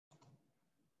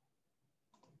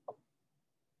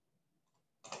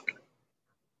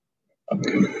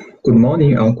Good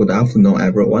morning or good afternoon,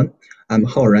 everyone. I'm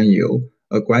Haoran Yu,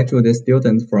 a graduate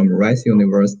student from Rice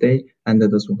University under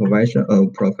the supervision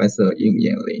of Professor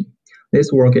Yingyan Li.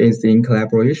 This work is in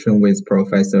collaboration with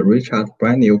Professor Richard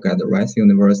Braniuk at Rice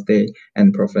University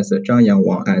and Professor Zhangyang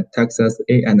Wang at Texas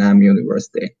A&M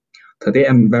University. Today,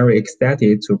 I'm very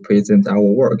excited to present our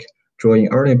work, drawing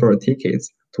early bird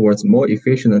tickets towards more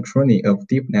efficient training of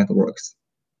deep networks.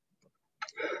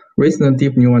 Recent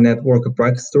deep neural network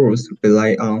breakthroughs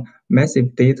rely on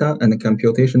massive data and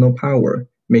computational power,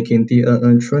 making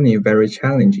DNN training very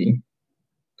challenging.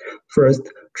 First,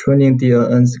 training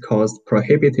DNNs cause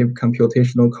prohibitive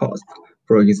computational cost.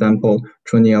 For example,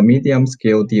 training a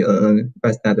medium-scale DNN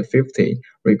BEST50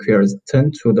 requires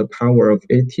 10 to the power of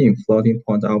 18 floating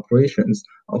point operations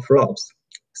or flops.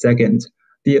 Second,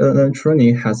 DNN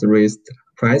training has raised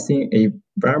pricing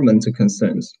environmental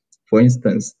concerns. For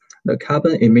instance, the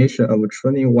carbon emission of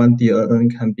training one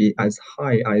DNN can be as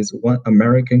high as one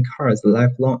American car's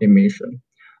lifelong emission.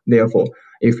 Therefore,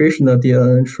 efficient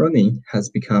DNN training has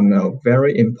become a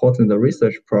very important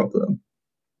research problem.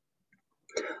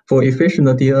 For efficient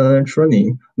DNN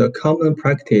training, the common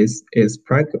practice is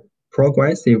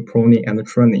progressive pruning and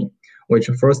training, which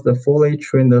first fully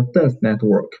train the dense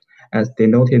network, as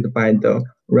denoted by the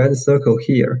red circle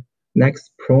here.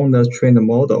 Next, prune the trained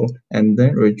model and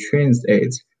then retrains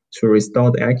it to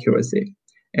restore the accuracy,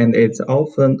 and it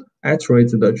often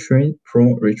iterates the train,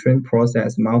 prune, retrain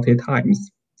process multiple times.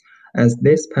 As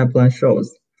this pipeline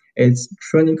shows, its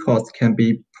training cost can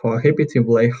be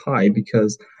prohibitively high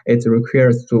because it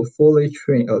requires to fully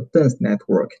train a dense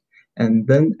network and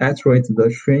then iterate the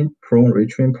train, prune,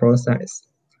 retrain process.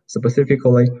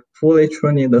 Specifically, fully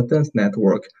training the dense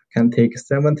network can take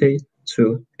 70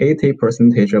 to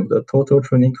 80% of the total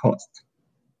training cost.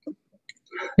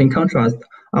 In contrast,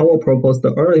 our proposed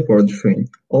early bird train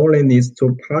only needs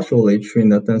to partially train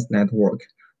the dense network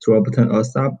to obtain a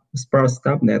sparse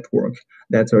subnetwork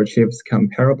that achieves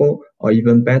comparable or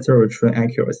even better retrain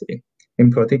accuracy.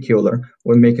 In particular,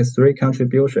 we make 3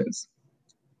 contributions.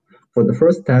 For the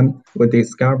first time, we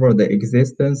discover the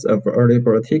existence of early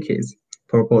bird tickets,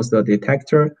 propose a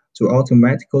detector to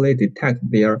automatically detect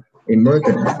their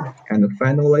emergence, and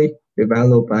finally,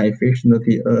 develop an efficient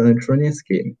training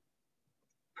scheme.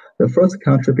 The first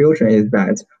contribution is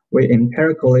that we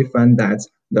empirically find that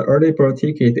the early bird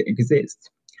ticket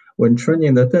exists. When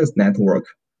training the dense network,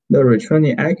 the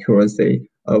retraining accuracy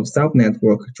of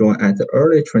subnetwork drawn at the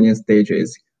early training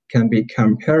stages can be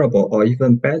comparable or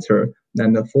even better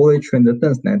than the fully trained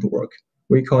dense network.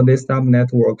 We call these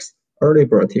subnetworks early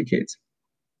bird tickets.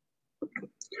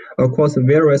 Across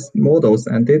various models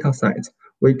and datasets,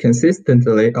 we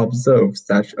consistently observe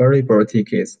such early bird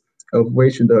tickets, of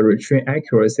which the retrain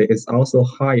accuracy is also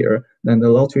higher than the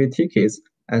lottery tickets,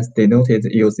 as denoted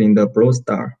using the blue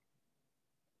star.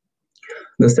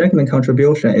 The second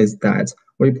contribution is that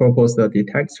we propose a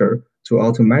detector to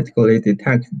automatically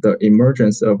detect the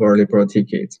emergence of early bird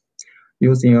tickets.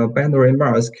 Using a binary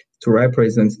mask to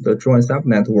represent the joint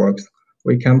subnetworks,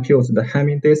 we compute the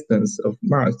Hamming distance of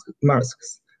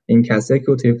masks in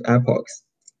consecutive epochs,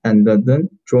 and then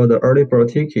draw the early bird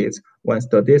ticket once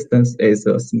the distance is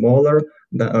smaller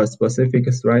than a specific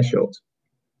threshold.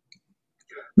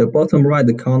 The bottom right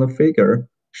corner figure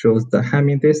shows the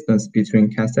Hamming distance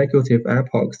between consecutive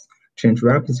epochs change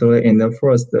rapidly in the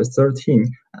first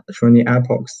 13 training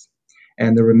epochs,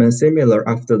 and remain similar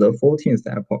after the 14th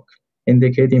epoch,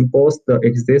 indicating both the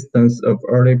existence of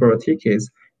early bird tickets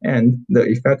and the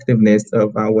effectiveness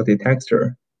of our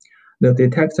detector. The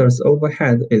detector's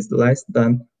overhead is less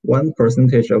than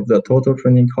 1% of the total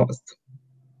training cost.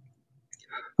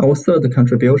 Our third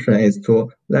contribution is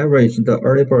to leverage the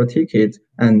early bird ticket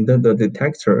and the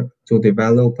detector to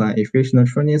develop an efficient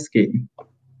training scheme.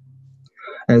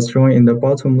 As shown in the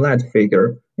bottom left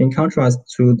figure, in contrast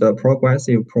to the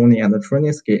progressive pruning and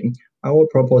training scheme, our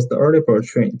proposed early bird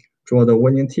train draw the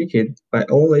winning ticket by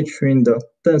only training the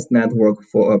dense network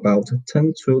for about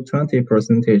 10 to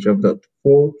 20% of the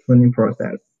full training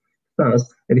process.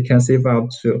 Thus, it can save up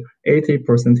to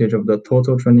 80% of the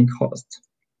total training cost.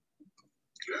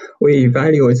 We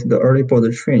evaluate the early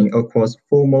bird train across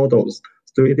 4 models,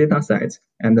 3 datasets,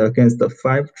 and against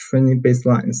 5 training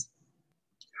baselines.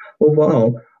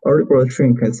 Overall, early bird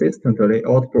train consistently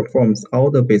outperforms all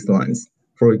the baselines.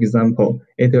 For example,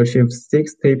 it achieves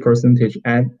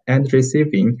 60% energy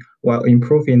saving while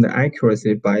improving the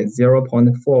accuracy by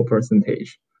 0.4%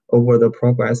 over the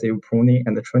progressive pruning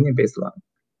and training baseline.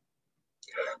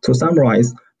 To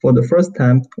summarize, for the first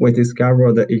time, we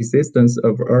discovered the existence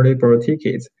of early bird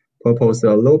tickets, propose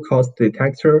a low-cost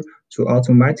detector to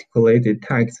automatically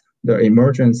detect the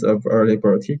emergence of early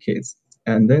bird tickets,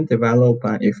 and then develop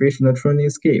an efficient training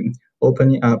scheme,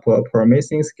 opening up a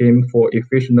promising scheme for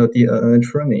efficient DNA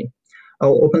training. Our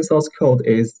open source code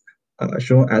is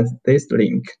shown at this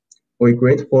link. We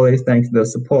gratefully thank the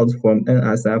support from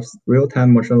NSF's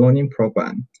real-time machine learning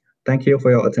program. Thank you for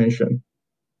your attention.